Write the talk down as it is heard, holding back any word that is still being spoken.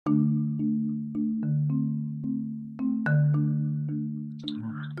Hey,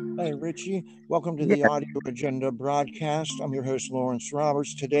 Richie. Welcome to Yeah, the Audio Agenda broadcast. I'm your host, Lawrence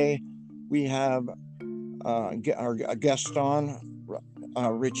Roberts. Today, we have our guest on,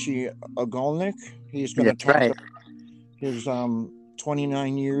 Richie Ogulnick. He's going to that's talk right. about his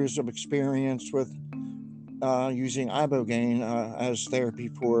 29 years of experience with using Ibogaine as therapy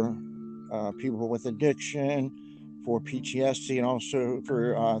for people with addiction, for PTSD, and also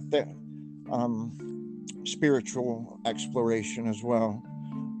for spiritual exploration as well.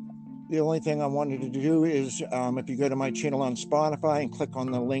 The only thing I wanted to do is if you go to my channel on Spotify and click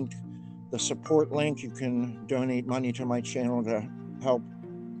on the link, the support link, you can donate money to my channel to help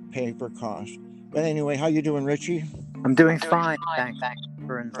pay for costs. But anyway, how you doing, Richie? I'm doing fine. Thanks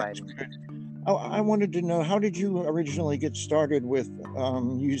for That's inviting me. good. I wanted to know, how did you originally get started with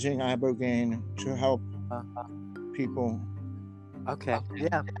using Ibogaine to help Uh, people? okay.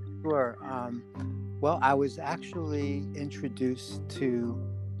 Yeah, sure. Well, I was actually introduced to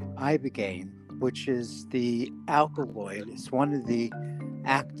Ibogaine, which is the alkaloid. It's one of the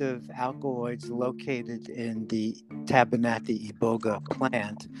active alkaloids located in the Tabernacle iboga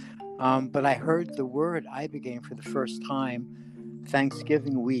plant. But I heard the word Ibogaine for the first time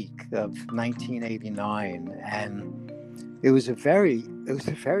Thanksgiving week of 1989, and it was a very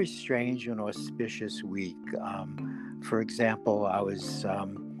strange and auspicious week. For example, I was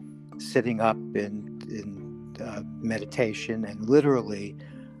sitting up in meditation, and literally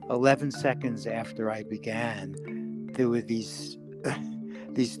 11 seconds after I began, there were these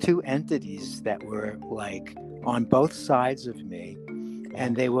these two entities that were like on both sides of me,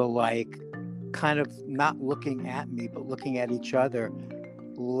 and they were like kind of not looking at me but looking at each other,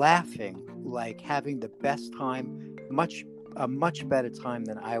 laughing, like having the best time, a much better time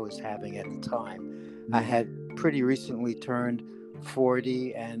than I was having at the time. I had pretty recently turned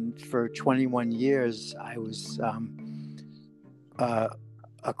 40, and for 21 years I was uh,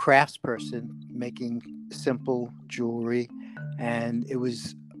 a craftsperson making simple jewelry, and it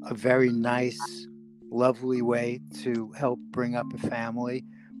was a very nice, lovely way to help bring up a family.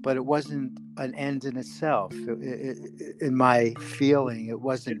 But it wasn't an end in itself. In my feeling, it It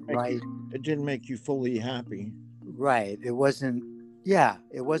wasn't didn't make you. right. It didn't make you fully happy. Right. It wasn't. Yeah,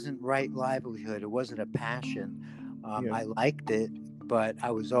 it wasn't right livelihood. It wasn't a passion. Yeah. I liked it, but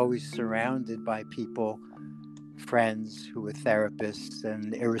I was always surrounded by people, friends who were therapists,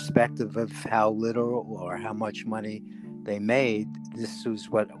 and irrespective of how little or how much money they made, this was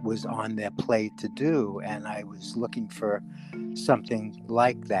what was on their plate to do. And I was looking for something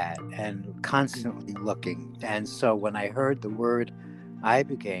like that and constantly looking. And so when I heard the word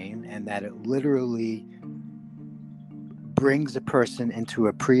Ibogaine and that it literally brings a person into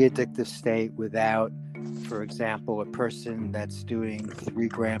a pre-addictive state without, for example, a person that's doing 3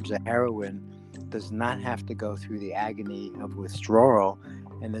 grams of heroin does not have to go through the agony of withdrawal.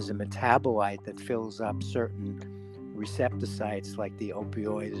 And there's a metabolite that fills up certain receptor sites like the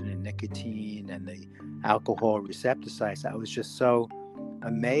opioid and the nicotine and the alcohol receptor sites. I was just so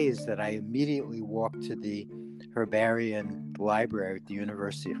amazed that I immediately walked to the herbarium library at the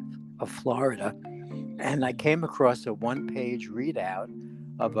University of Florida, and I came across a one-page readout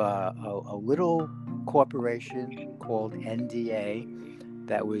of a little corporation called NDA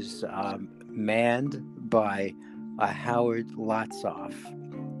that was manned by Howard Lotsoff.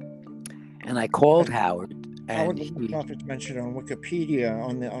 And I called Howard, Howard and he, Luttroff is mentioned on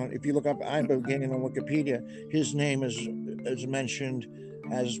Wikipedia. If you look up Ibogaine on Wikipedia, his name is mentioned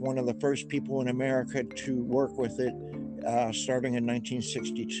as one of the first people in America to work with it, starting in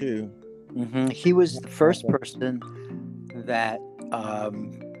 1962. he was the first person that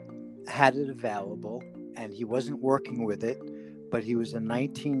um, had it available, and he wasn't working with it, but he was a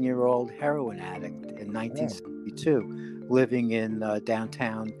 19-year-old heroin addict in Oh, 1962, living in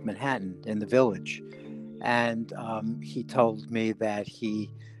downtown Manhattan in the Village. And he told me that he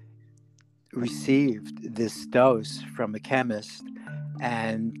received this dose from a chemist,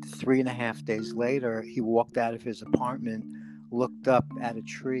 and 3.5 days later, he walked out of his apartment, looked up at a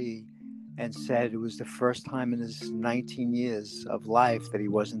tree, and said it was the first time in his 19 years of life that he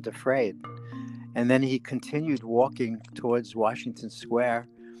wasn't afraid. And then he continued walking towards Washington Square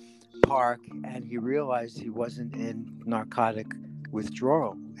Park, and he realized he wasn't in narcotic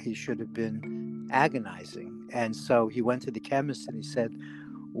withdrawal. He should have been agonizing. And so he went to the chemist and he said,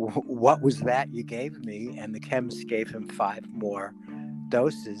 "What was that you gave me?" And the chemist gave him 5 more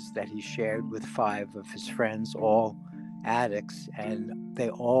doses that he shared with 5 of his friends, all addicts, and they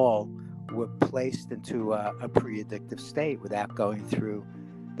all were placed into a pre addictive state without going through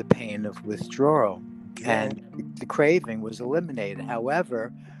the pain of withdrawal. Yeah. and the craving was eliminated.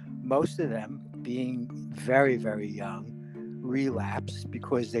 However, most of them, being very, very young, relapsed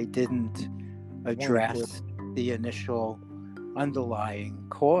because they didn't Want to quit. address the initial underlying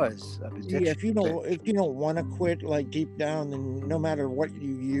cause of Yeah, addiction. if you don't want to quit, like deep down, then no matter what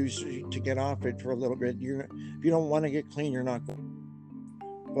you use to get off it for a little bit, if you don't want to get clean, you're not going.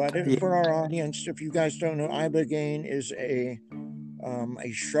 But Yeah. for our audience, if you guys don't know, Ibogaine is a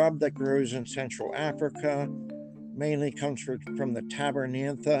shrub that grows in Central Africa. Mainly comes from the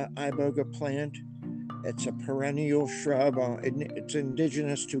Tabernantha iboga plant. It's a perennial shrub. It's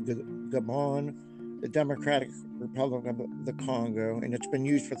indigenous to Gabon, the Democratic Republic of the Congo, and it's been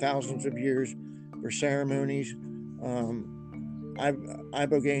used for thousands of years for ceremonies.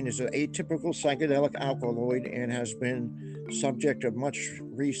 Ibogaine is an atypical psychedelic alkaloid and has been subject of much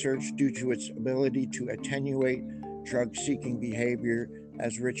research due to its ability to attenuate drug-seeking behavior,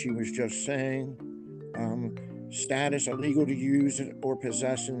 as Richie was just saying. Status illegal to use or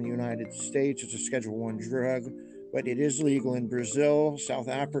possess in the United States. It's a Schedule 1 drug, but it is legal in Brazil, South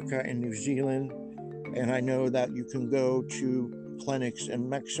Africa, and New Zealand. And I know that you can go to clinics in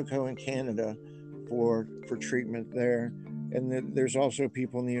Mexico and Canada for treatment there. And there's also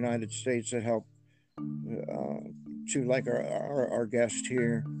people in the United States that help, to like our guest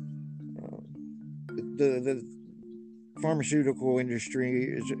here. The pharmaceutical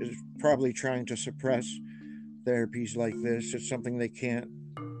industry is probably trying to suppress therapies like this. It's something they can't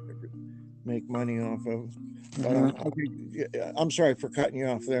make money off of. But I'm sorry for cutting you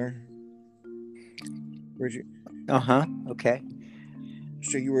off there, Richie. Okay.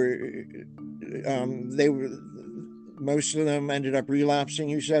 So you were, they were, most of them ended up relapsing.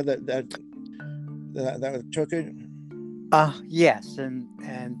 You said that took it. Yes,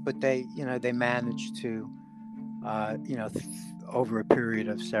 but they managed to over a period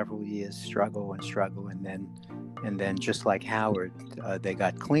of several years struggle, and then just like Howard, they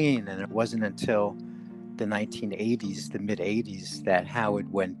got clean. And it wasn't until the 1980s, the mid 80s, that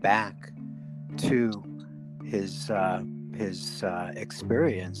Howard went back to his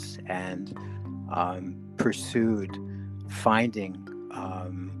experience and pursued finding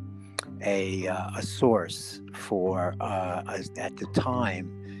a source for at the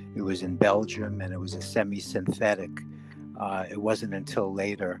time it was in Belgium, and it was a semi-synthetic. It wasn't until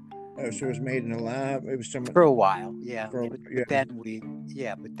later. So it was made in a lab. It was for a while, yeah. But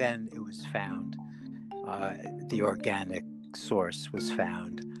then it was found. The organic source was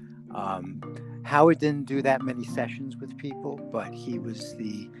found. Howard didn't do that many sessions with people, but he was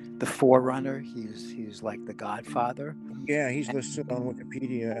the forerunner. He was like the godfather. Yeah, he's listed on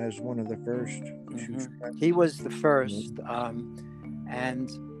Wikipedia as one of the first. He was the first,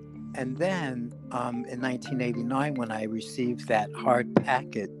 and then in 1989, when I received that hard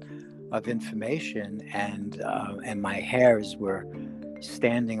packet of information, and my hairs were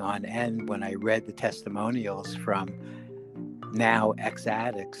standing on end when I read the testimonials from now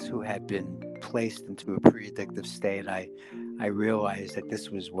ex-addicts who had been placed into a pre-addictive state, I realized that this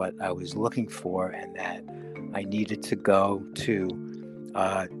was what I was looking for, and that I needed to go to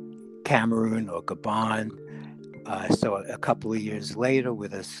Cameroon or Gabon. So a couple of years later,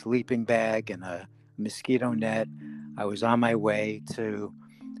 with a sleeping bag and a mosquito net, I was on my way to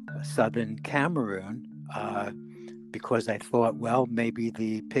southern Cameroon because I thought, well, maybe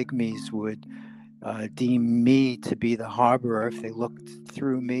the pygmies would deem me to be the harborer if they looked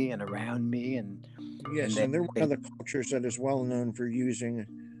through me and around me. And they're one of the cultures that is well known for using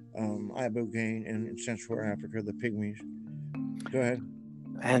Ibogaine in Central Africa, the pygmies. Go ahead.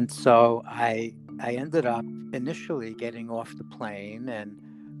 And so I ended up initially getting off the plane and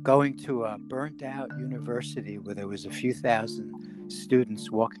going to a burnt out university where there was a few thousand students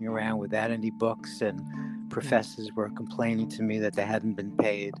walking around without any books, and professors were complaining to me that they hadn't been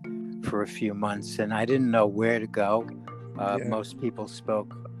paid for a few months, and I didn't know where to go. Most people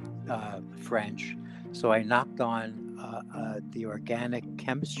spoke French, so I knocked on the organic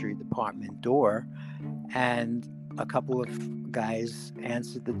chemistry department door, and a couple of guys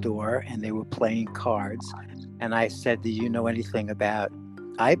answered the door, and they were playing cards. And I said, "Do you know anything about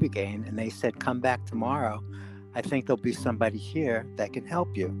Ibogaine?" And they said, "Come back tomorrow. I think there'll be somebody here that can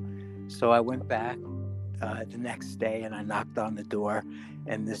help you." So I went back the next day, and I knocked on the door,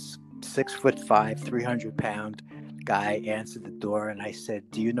 and this 6'5", 300-pound guy answered the door, and I said,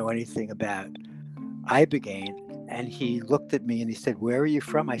 "Do you know anything about Ibogaine?" And he looked at me and he said, "Where are you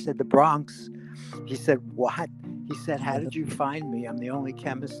from?" I said, "The Bronx." He said, "What?" He said, "How did you find me? I'm the only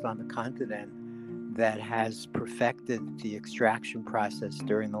chemist on the continent that has perfected the extraction process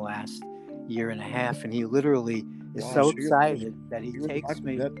during the last year and a half." And he literally is so excited that he takes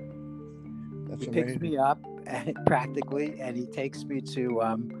me. That's He picks amazing. me up practically, and he takes me to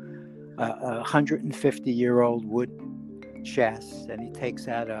a 150-year-old wood chest, and he takes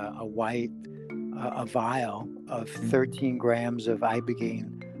out a white a vial of 13 grams of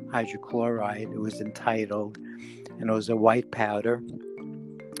Ibogaine hydrochloride. It was entitled, and it was a white powder.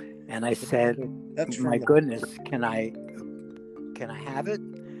 And I said, That's "My from goodness, can I have it?"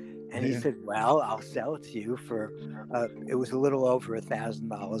 And he Yeah. said, "Well, I'll sell it to you for." It was a little over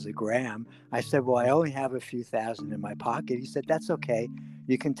 $1,000 a gram. I said, "Well, I only have a few thousand in my pocket." He said, "That's okay.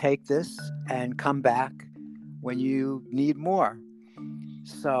 You can take this and come back when you need more."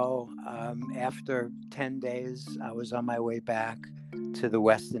 So after 10 days, I was on my way back to the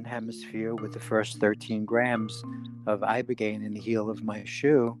Western Hemisphere with the first 13 grams of Ibogaine in the heel of my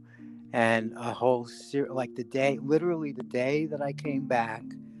shoe. And a whole like literally the day that I came back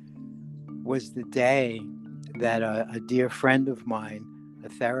was the day that a dear friend of mine, a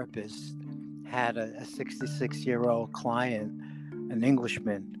therapist, had a 66-year-old client, an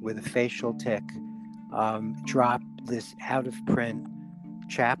Englishman with a facial tic, drop this out-of-print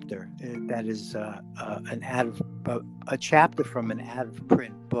chapter that is a chapter from an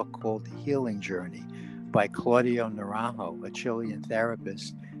out-of-print book called The Healing Journey by Claudio Naranjo, a Chilean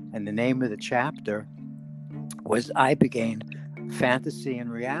therapist. And the name of the chapter was Ibogaine, Fantasy and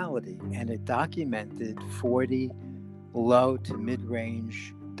Reality, and it documented 40 low to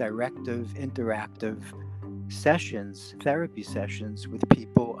mid-range directive interactive sessions, therapy sessions with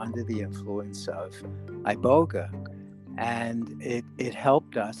people under the influence of Iboga. And it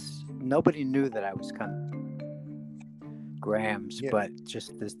helped us. Nobody knew that I was coming grams, but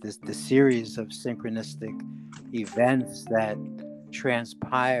just the series of synchronistic events that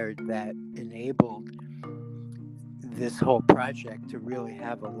transpired that enabled this whole project to really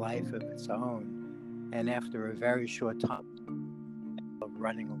have a life of its own. And after a very short time of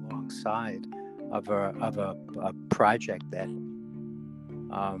running alongside of a project that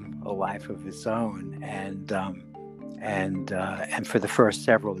a life of its own, and for the first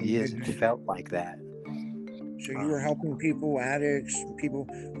several years it felt like that. So you were helping people, addicts, people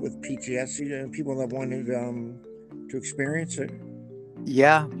with PTSD, people that wanted to experience it?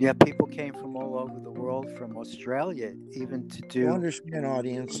 Yeah, people came from all over the world, from Australia even, to do. To understand,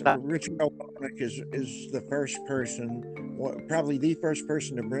 audience, Richie Ogulnick is the first person, probably the first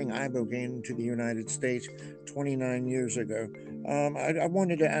person to bring Ibogaine to the United States 29 years ago. I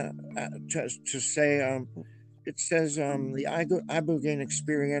wanted to say, it says the Ibogaine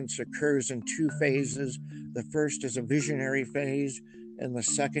experience occurs in two phases. The first is a visionary phase, and the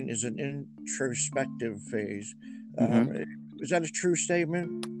second is an introspective phase. Is that a true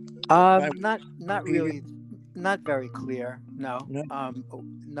statement? Not really, not very clear. No. No.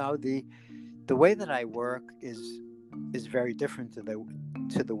 No. The way that I work is very different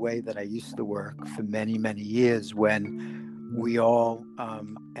to the way that I used to work for many years, when we all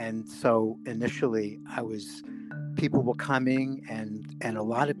and so initially people were coming, and a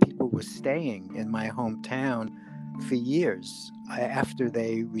lot of people were staying in my hometown for years after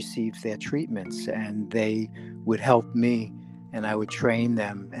they received their treatments, and they would help me, and I would train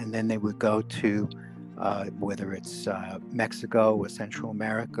them, and then they would go to whether it's Mexico or Central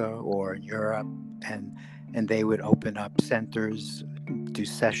America or Europe, and they would open up centers, do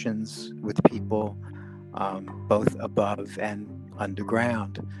sessions with people both above and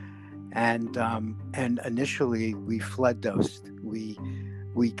underground. And initially we flood dosed. We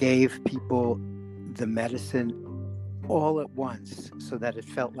gave people the medicine all at once, so that it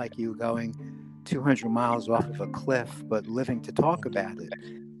felt like you were going 200 miles off of a cliff, but living to talk about it.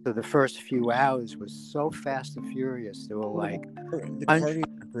 So the first few hours was so fast and furious. There were like the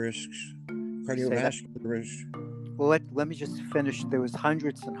cardiovascular risks. Well, let me just finish. There was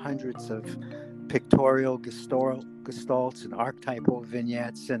hundreds and hundreds of pictorial gestalts and archetypal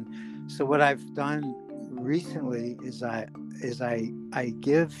vignettes, and so what I've done recently is I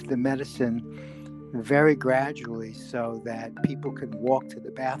give the medicine very gradually, so that people can walk to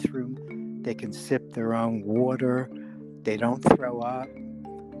the bathroom, they can sip their own water, they don't throw up,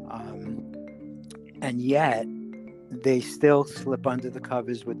 and yet they still slip under the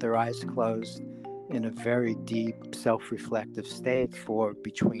covers with their eyes closed in a very deep self-reflective state for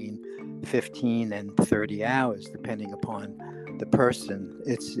between 15 and 30 hours, depending upon the person.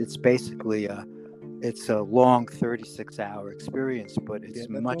 It's basically a long 36-hour experience, but it's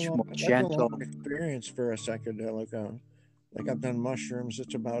much more gentle. That's a long experience for a psychedelic. Like I've done mushrooms,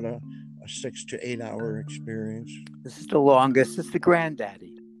 it's about a 6 to 8 hour experience. This is the longest. It's the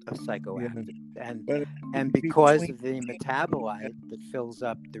granddaddy of psychoactive. And because of the metabolite that fills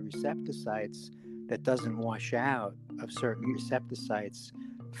up the receptor sites, that doesn't wash out, of certain receptor sites,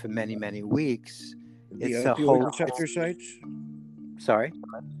 for many, many weeks, The it's a opioid whole. receptor sites? Sorry?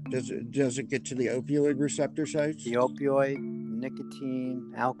 Does it get to the opioid receptor sites? The opioid,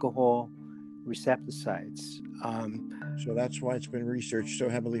 nicotine, alcohol receptor sites. So that's why it's been researched so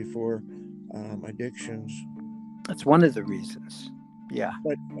heavily for addictions. That's one of the reasons. Yeah.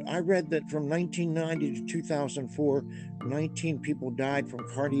 But I read that from 1990 to 2004, 19 people died from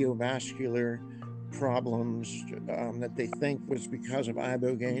cardiovascular problems that they think was because of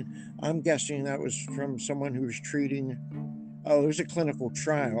Ibogaine. I'm guessing that was from someone who was treating. Oh, it was a clinical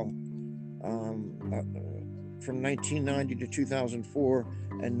trial from 1990 to 2004,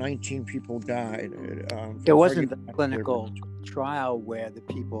 and 19 people died. It wasn't the clinical trial where the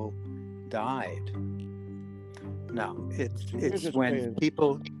people died. No, it's when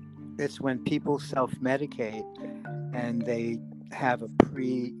people self-medicate and they have a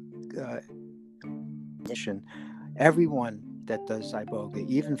condition. Everyone that does Iboga,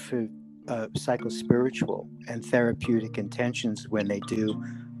 even for psychospiritual and therapeutic intentions, when they do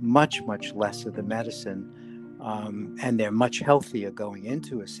much less of the medicine, and they're much healthier going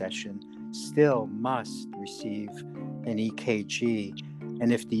into a session, still must receive an EKG.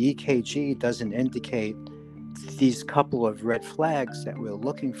 And if the EKG doesn't indicate these couple of red flags that we're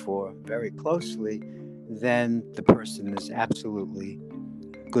looking for very closely, then the person is absolutely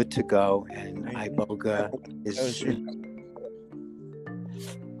good to go, and Iboga is.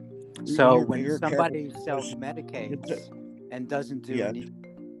 So when somebody self-medicates and doesn't do anything,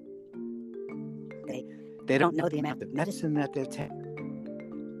 they don't know the amount of medicine that they're taking,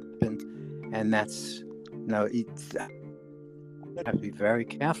 and that's you have to be very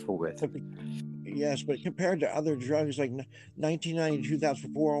careful with. Yes, but compared to other drugs like 1990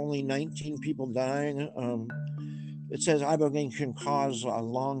 2004, only 19 people dying. It says Ibogaine can cause a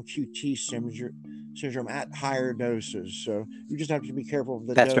long QT syndrome at higher doses. So you just have to be careful of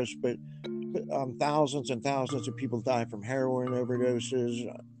the dose. Right. But thousands and thousands of people die from heroin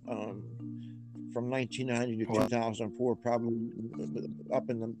overdoses from 1990 to 2004, probably up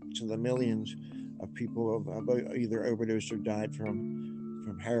to the millions of people have either overdosed or died from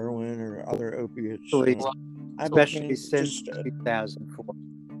heroin or other opiates. Especially since 2004.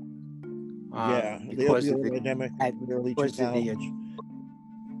 Yeah, because the of the epidemic in the early 2000s.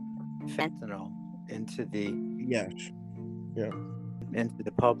 Fentanyl into the into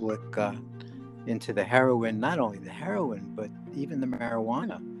the public, into the heroin. Not only the heroin, but even the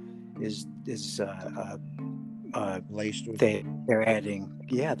marijuana is laced with. They're adding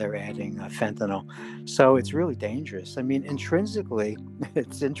fentanyl, so it's really dangerous. I mean, intrinsically,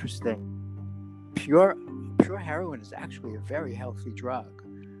 it's interesting. Pure heroin is actually a very healthy drug.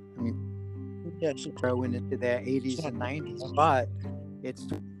 I mean, yes, heroin into their 80s and 90s, but it's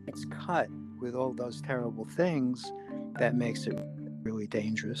cut with all those terrible things that makes it really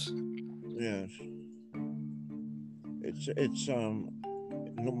dangerous. Yes, it's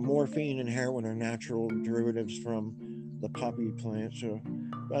morphine and heroin are natural derivatives from the poppy plant.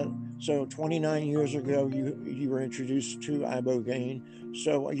 So 29 years ago, you were introduced to Ibogaine.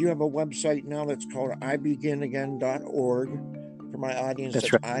 So you have a website now that's called ibeginagain.org. For my audience,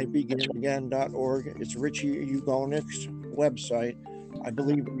 that's right. ibeginagain.org. It's Richie Ogulnick's website. I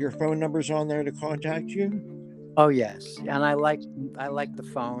believe your phone number's on there to contact you. Oh yes, and I like the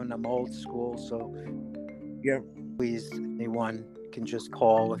phone. I'm old school, so please, anyone can just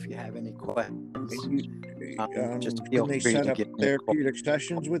call if you have any questions. Just feel free to get therapeutic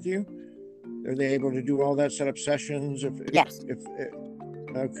sessions with you. Are they able to do all that? Set up sessions? Yes.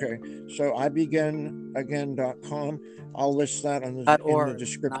 Okay. So ibeginagain.com. I'll list that in the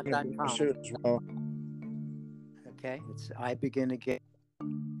description of the episode as well. Okay, it's iBeginAgain.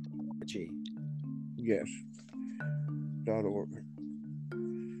 Yes. .org.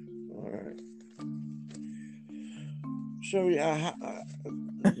 All right. So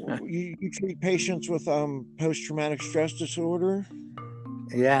you treat patients with post-traumatic stress disorder?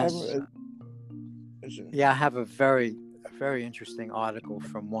 Yes. Yeah, I have a very interesting article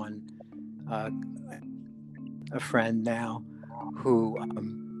from one a friend now who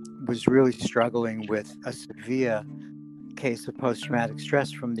was really struggling with a severe case of post-traumatic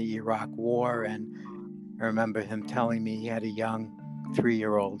stress from the Iraq War, and I remember him telling me he had a young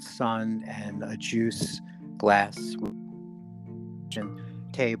 3-year-old son and a juice glass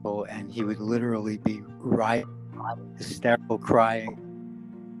table, and he would literally be hysterical, crying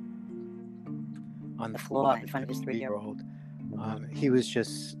on the floor in front of his 3-year-old. He was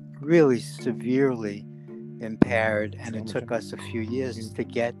just really severely impaired, and it took us a few years to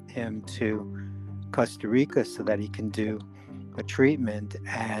get him to Costa Rica so that he can do a treatment,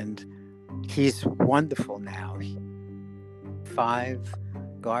 and he's wonderful now. 5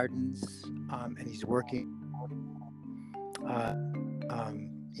 gardens, and he's working,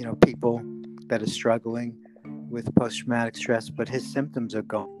 people that are struggling with post-traumatic stress, but his symptoms are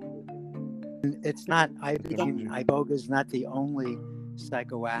gone. And it's not, Iboga is not the only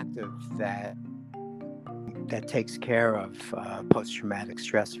psychoactive that takes care of post-traumatic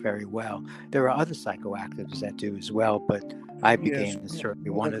stress very well. There are other psychoactives that do as well, but Ibogaine is certainly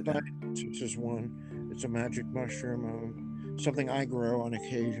one of them. This is one. It's a magic mushroom, something I grow on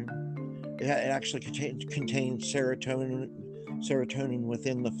occasion. It actually contains serotonin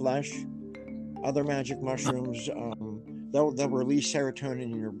within the flesh. Other magic mushrooms, they'll release serotonin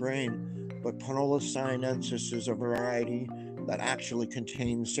in your brain, but Pinolus sinensis is a variety that actually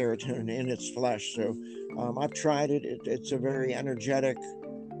contains serotonin in its flesh. So I've tried it. It's a very energetic,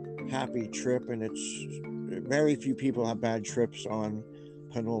 happy trip, and it's very few people have bad trips on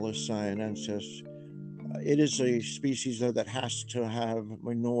Pinolus sinensis. It is a species, though, that has to have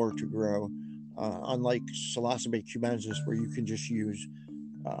manure to grow, unlike Psilocybe cubensis, where you can just use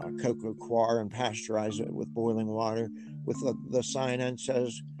cocoa coir and pasteurize it with boiling water. With the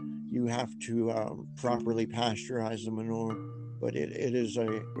sinensis, you have to properly pasteurize the manure, but it's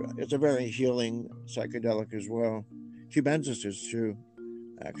a very healing psychedelic as well. Cubensis is too,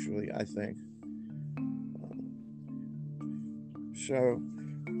 actually, I think. So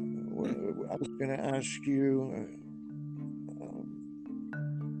I was going to ask you,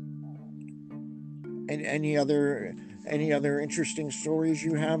 any other interesting stories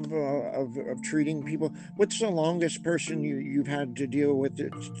you have of treating people? What's the longest person you've had to deal with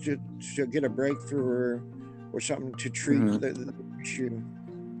to get a breakthrough or something to treat the issue?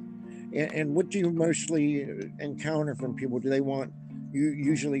 And what do you mostly encounter from people? Do they want you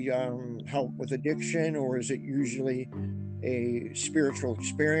usually help with addiction, or is it usually a spiritual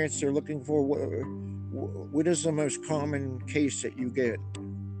experience they're looking for? What is the most common case that you get?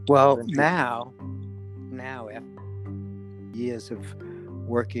 Well, now after years of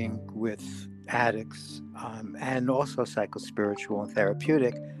working with addicts, and also psychospiritual and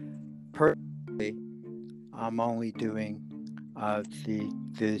therapeutic, personally, I'm only doing the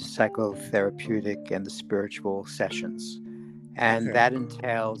psychotherapeutic and the spiritual sessions, and that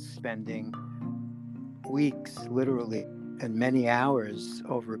entails spending weeks, literally, and many hours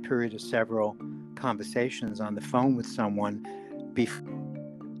over a period of several conversations on the phone with someone before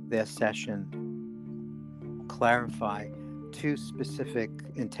their session. Clarify two specific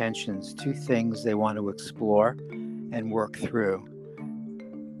intentions, two things they want to explore and work through.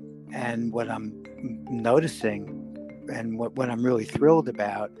 And what I'm noticing, and what I'm really thrilled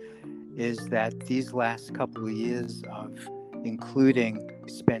about, is that these last couple of years of including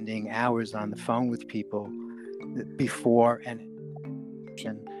spending hours on the phone with people before and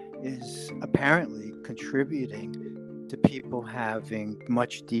is apparently contributing to people having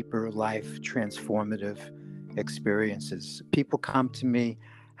much deeper life transformative experiences. People come to me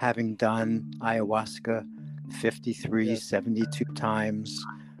having done ayahuasca 53, 72 times,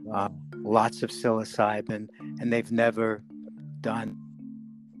 lots of psilocybin, and they've never done.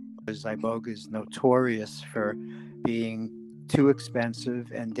 Iboga is notorious for being too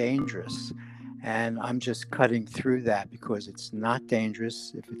expensive and dangerous, and I'm just cutting through that because it's not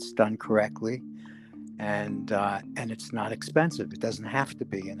dangerous if it's done correctly, and it's not expensive. It doesn't have to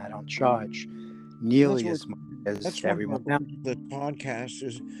be, and I don't charge nearly as much as everyone else. The podcast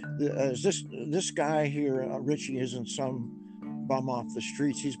is this guy here, Richie, isn't some bum off the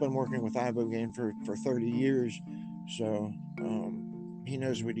streets. He's been working with Ibogaine for 30 years, so he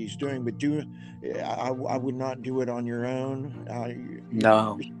knows what he's doing. But I would not do it on your own.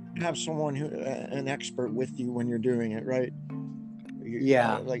 No, you have someone an expert with you when you're doing it, right?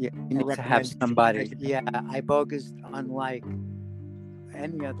 You need to have somebody. Iboga's unlike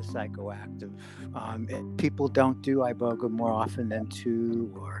any other psychoactive. People don't do Iboga more often than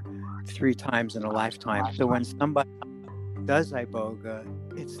 2 or 3 times in a lifetime. So when somebody does Iboga,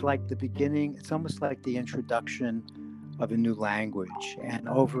 it's like the beginning. It's almost like the introduction of a new language. And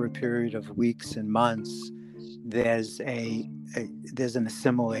over a period of weeks and months, there's an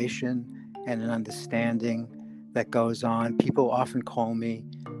assimilation and an understanding that goes on. People often call me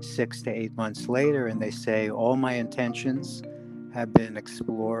 6 to 8 months later, and they say all my intentions have been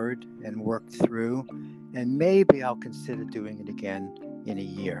explored and worked through, and maybe I'll consider doing it again in a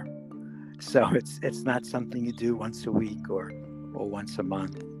year. So it's not something you do once a week or once a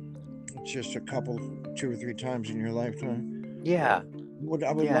month. It's just a couple, 2 or 3 times in your lifetime. Yeah. I would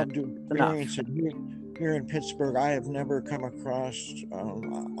love to experience it. Here in Pittsburgh, I have never come across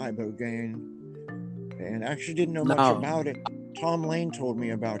Ibogaine, and actually didn't know much about it. Tom Lane told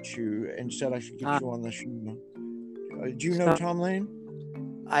me about you and said I should get you on the show. Do you know Tom Lane?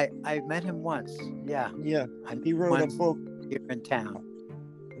 I met him once. Yeah, Yeah, I met he him wrote a once book. here in town.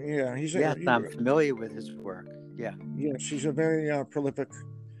 Yeah, Yes, I'm familiar with his work. Yeah. yes, he's a very prolific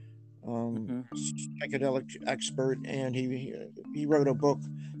Hmm. psychedelic expert, and he wrote a book,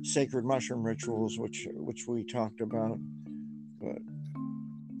 Sacred Mushroom Rituals, which we talked about. But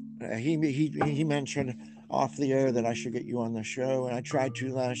he mentioned off the air that I should get you on the show, and I tried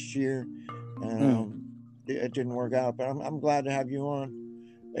to last year, and Mm. it didn't work out. But I'm glad to have you on.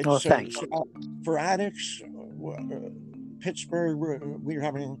 Oh, It's thanks. for addicts. Pittsburgh, we're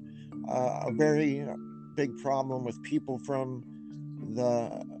having a very big problem with people from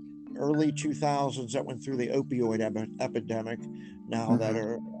the early 2000s that went through the opioid epidemic now that Hmm.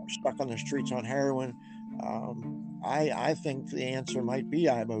 are stuck on the streets on heroin. I think the answer might be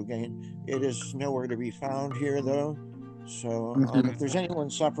Ibogaine. It is nowhere to be found here, though. So if Hmm. there's anyone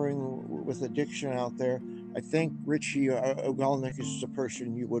suffering with addiction out there, I think Richie Ogulnick is the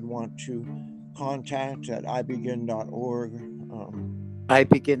person you would want to contact at ibegin.org. I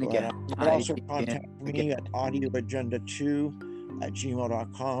begin But again. you could I also begin contact again. me at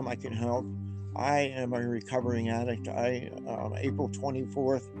audioagenda2@gmail.com. I can help. I am a recovering addict. April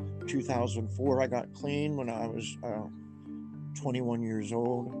 24th, 2004, I got clean when I was 21 years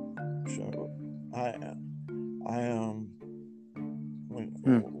old. So I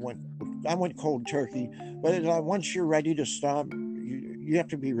Hmm. went I went cold turkey. But once you're ready to stop, you have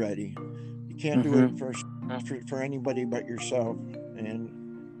to be ready. You can't do it Hmm. for anybody but yourself. And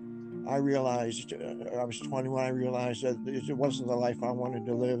I realized I was 21. I realized that it wasn't the life I wanted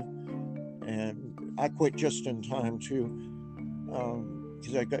to live, and I quit just in time too,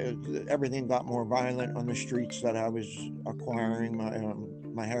 because everything got more violent on the streets that I was acquiring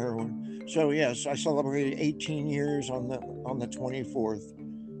my heroin. So yes, I celebrated 18 years on the 24th.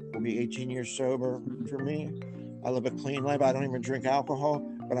 Will be 18 years sober for me. I live a clean life. I don't even drink alcohol,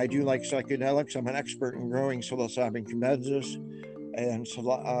 but I do like psychedelics. I'm an expert in growing psilocybin cubensis and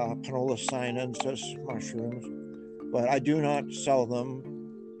Panola sinensis mushrooms, but I do not sell them.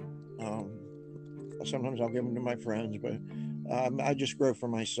 Um, Sometimes I'll give them to my friends, but I just grow for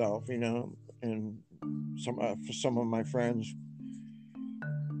myself, and for some of my friends.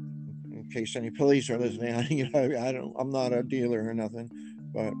 In case any police are listening, I'm not a dealer or nothing,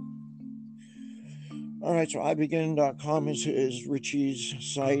 but all right. So ibegin.com is Richie's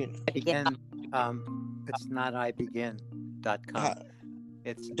site. Again, it's not ibegin.com. Uh,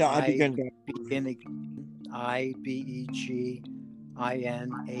 It's I begin. begin again.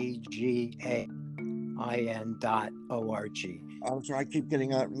 IBEGINAGAIN.org. I'm sorry, I keep getting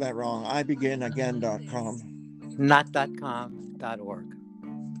that wrong. ibegin.again.com. Not .com, .org.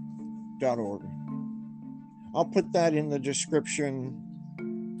 .org. I'll put that in the description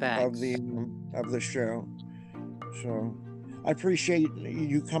of Thanks. the show. So I appreciate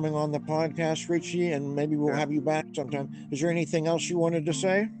you coming on the podcast, Richie, and maybe we'll Sure. have you back sometime. Is there anything else you wanted to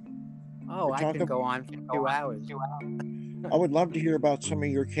say Oh, or I talk can about? go on for 2 hours. I would love to hear about some of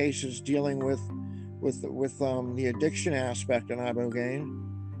your cases dealing with the addiction aspect in Ibogaine.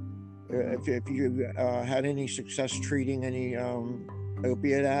 If you had any success treating any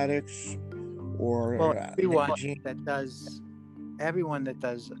opiate addicts Well, or nicotine. everyone that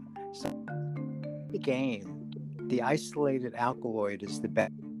does Ibogaine, the isolated alkaloid is the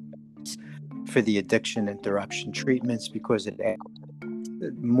best for the addiction interruption treatments because it adds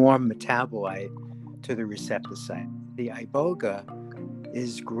more metabolite to the receptor site. The iboga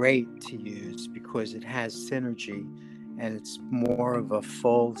is great to use because it has synergy and it's more of a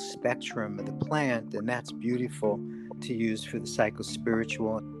full spectrum of the plant, and that's beautiful to use for the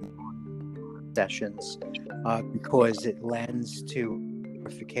psychospiritual sessions because it lends to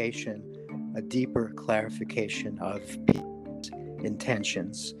a deeper clarification of people's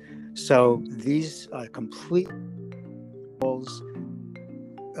intentions. So these are complete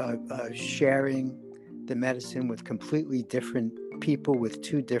sharing the medicine with completely different people with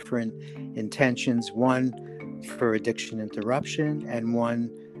two different intentions, one for addiction interruption and one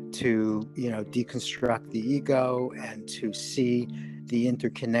to deconstruct the ego and to see the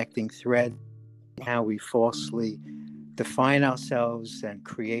interconnecting thread, how we falsely define ourselves and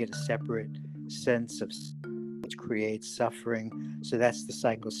create a separate sense of which creates suffering. So that's the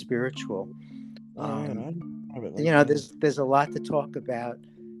psychospiritual. There's a lot to talk about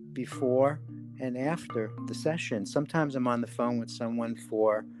before and after the session. Sometimes I'm on the phone with someone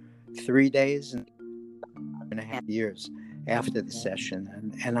for 3 days and a half years after the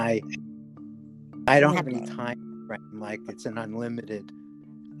session, and I don't have any time frame. Like, it's an unlimited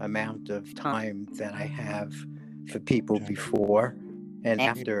amount of time that I have for people before and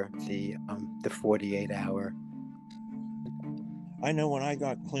after the 48-hour. I know when I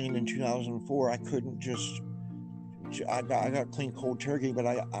got clean in 2004, I couldn't just. I got clean cold turkey, but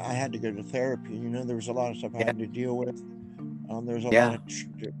I had to go to therapy. You know, there was a lot of stuff I Yeah. had to deal with. There was a lot Yeah.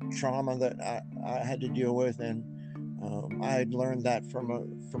 of trauma that I had to deal with, and I had learned that from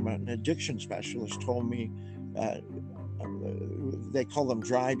an addiction specialist. Told me that they call them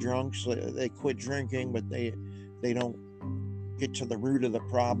dry drunks. They quit drinking, but they don't get to the root of the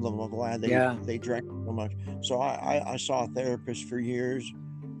problem of why Yeah. they drank so much. So I saw a therapist for years,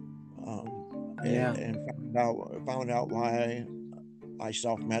 Yeah. and found out why I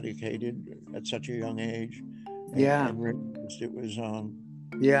self-medicated at such a young age, Yeah. and realized it was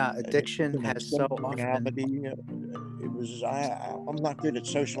Yeah. an Addiction has so escape from often. reality. It was I'm not good at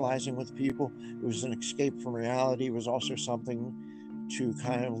socializing with people. It was an escape from reality. It was also something to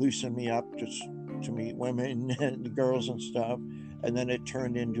kind of loosen me up, just to meet women and girls and stuff. And then it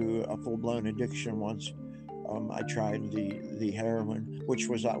turned into a full-blown addiction once I tried the heroin, which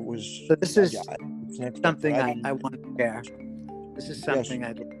was So this yeah, is it's next step. something I I didn't. want to share. This is Yes. something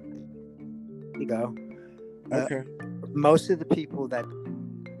I'd like to go. Uh, Okay. Most of the people that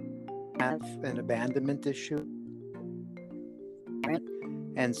have an abandonment issue,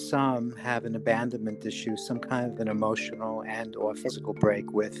 and some have an abandonment issue, some kind of an emotional and or physical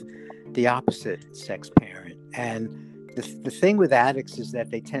break with the opposite sex parent. And the thing with addicts is that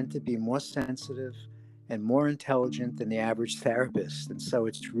they tend to be more sensitive and more intelligent than the average therapist. And so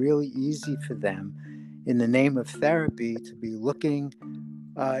it's really easy for them, in the name of therapy, to be looking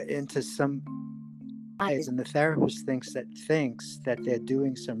into some eyes, and the therapist thinks that they're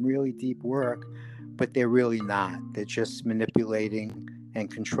doing some really deep work, but they're really not. They're just manipulating and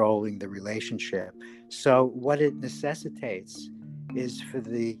controlling the relationship. So what it necessitates is for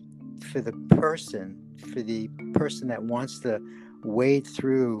the person that wants to wade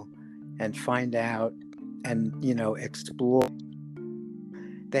through and find out and explore,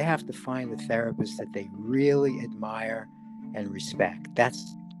 they have to find a therapist that they really admire and respect.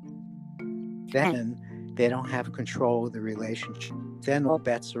 Then they don't have control of the relationship. Then all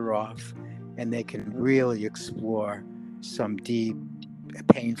bets are off, and they can really explore some deep,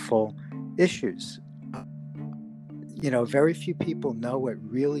 painful issues. Very few people know what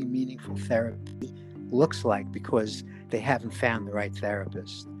really meaningful therapy looks like because they haven't found the right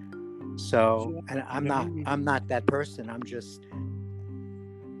therapist. So, and I'm not that person. I'm just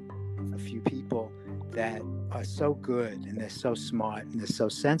a few people that are so good and they're so smart and they're so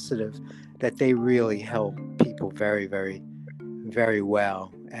sensitive that they really help people very, very, very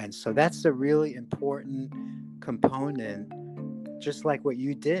well. And so that's a really important component, just like what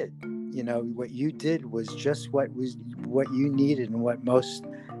you did. What you did was just what you needed and what most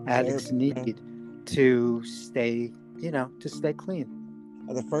addicts need to stay, to stay clean.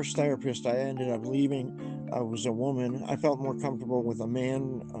 The first therapist I ended up leaving was a woman. I felt more comfortable with a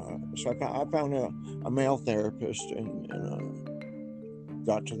man, so I found a male therapist and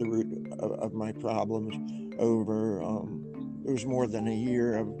got to the root of my problems over. It was more than a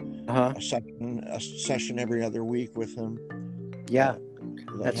year of a session every other week with him. Yeah,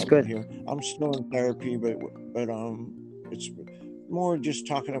 that that's good. Here, I'm still in therapy, but it's more just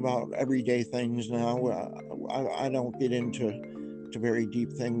talking about everyday things now. I don't get into very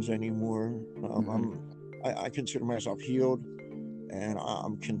deep things anymore. I consider myself healed, and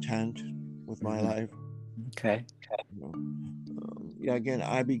I'm content with my life. Okay. Yeah, again,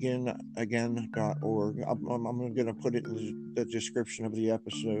 Ibogaine.org. I'm going to put it in the description of the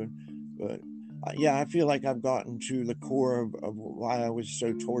episode. But yeah, I feel like I've gotten to the core of why I was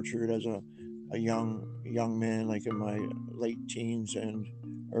so tortured as a young man, like in my late teens and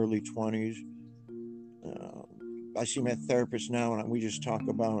early 20s. I see my therapist now, and we just talk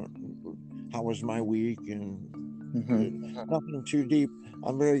about how was my week, and nothing too deep.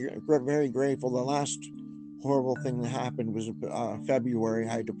 I'm very grateful. The last horrible thing that happened was February.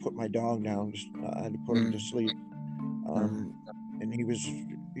 I had to put my dog down. I had to put him to sleep, and he was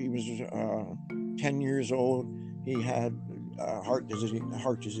 10 years old. He had heart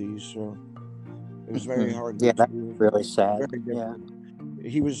disease, so it was very hard. Yeah, that's really sad. Yeah.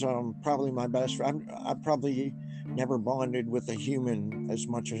 He was probably my best friend. I probably never bonded with a human as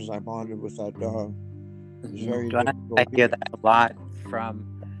much as I bonded with that dog. It was very difficult. I hear that a lot from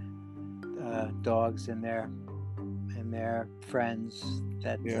dogs and their friends.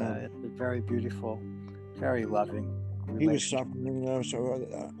 That it's very beautiful, very loving. He was suffering,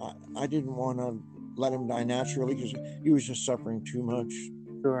 so I didn't want to let him die naturally because he was just suffering too much.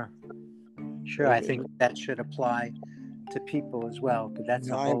 Sure. I think that should apply to people as well, but that's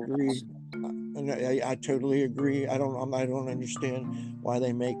a whole. I agree. And I totally agree. I don't understand why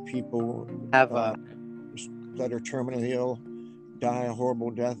they make people have that are terminally ill die a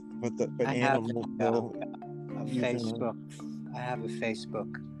horrible death, but I have animals a will euthanize. I have a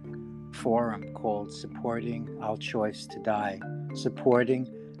Facebook forum called Supporting Our Choice to Die. Supporting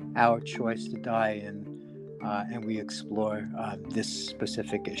Our Choice to Die, and we explore this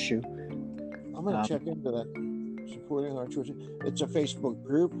specific issue. I'm going to check into that. Supporting Our Choice. It's a Facebook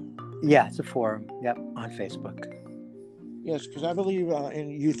group. Yeah, it's a forum. Yep, on Facebook. Yes, because I believe in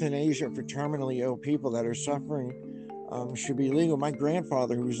euthanasia for terminally ill people that are suffering should be legal. My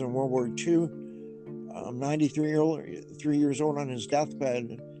grandfather, who was in World War II, 3 years old on his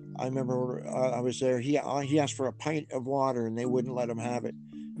deathbed, I remember I was there. He asked for a pint of water, and they wouldn't let him have it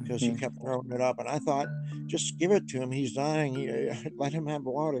because he kept throwing it up. And I thought, just give it to him. He's dying. Let him have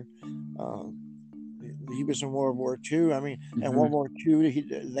water. He was in World War II. I mean, in World War II,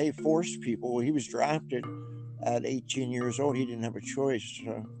 they forced people. He was drafted at 18 years old. He didn't have a choice.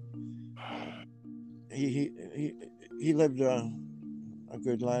 So he lived a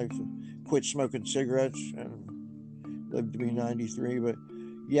good life. Quit smoking cigarettes and lived to be 93. But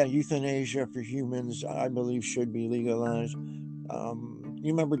yeah, euthanasia for humans, I believe, should be legalized. You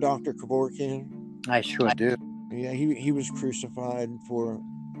remember Dr. Kevorkian? I sure do. Yeah, he was crucified for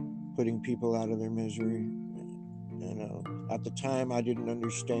putting people out of their misery. At the time I didn't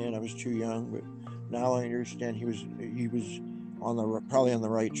understand. I was too young, but now I understand he was probably on the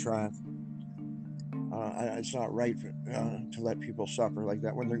right track. It's not right to let people suffer like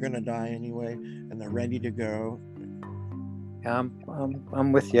that when they're going to die anyway, and they're ready to go.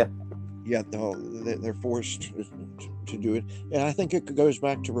 I'm with you. Yet they're forced to do it, and I think it goes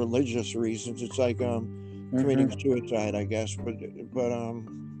back to religious reasons. It's like committing suicide, I guess. But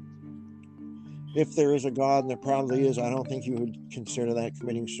if there is a God, and there probably is, I don't think he would consider that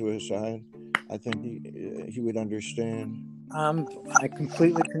committing suicide. I think he would understand. I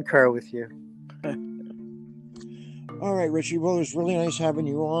completely concur with you. All right, Richie. Well, it was really nice having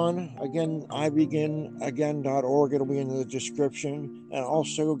you on. Again, Ibogaine.org. It'll be in the description. And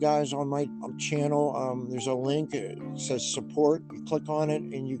also, guys, on my channel, there's a link. It says support. You click on it,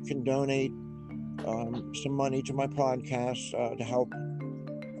 and you can donate some money to my podcast to help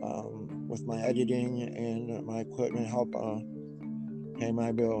with my editing and my equipment, help pay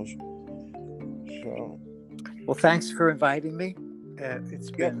my bills. So, well, thanks for inviting me.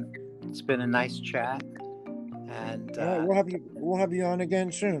 It's been a nice chat. And we'll have you on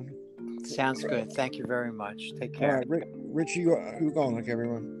again soon. Sounds good. Thank you very much. Take care. All right, Richie, Ogulnick,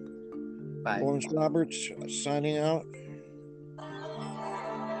 everyone. Bye. Lawrence Roberts signing out.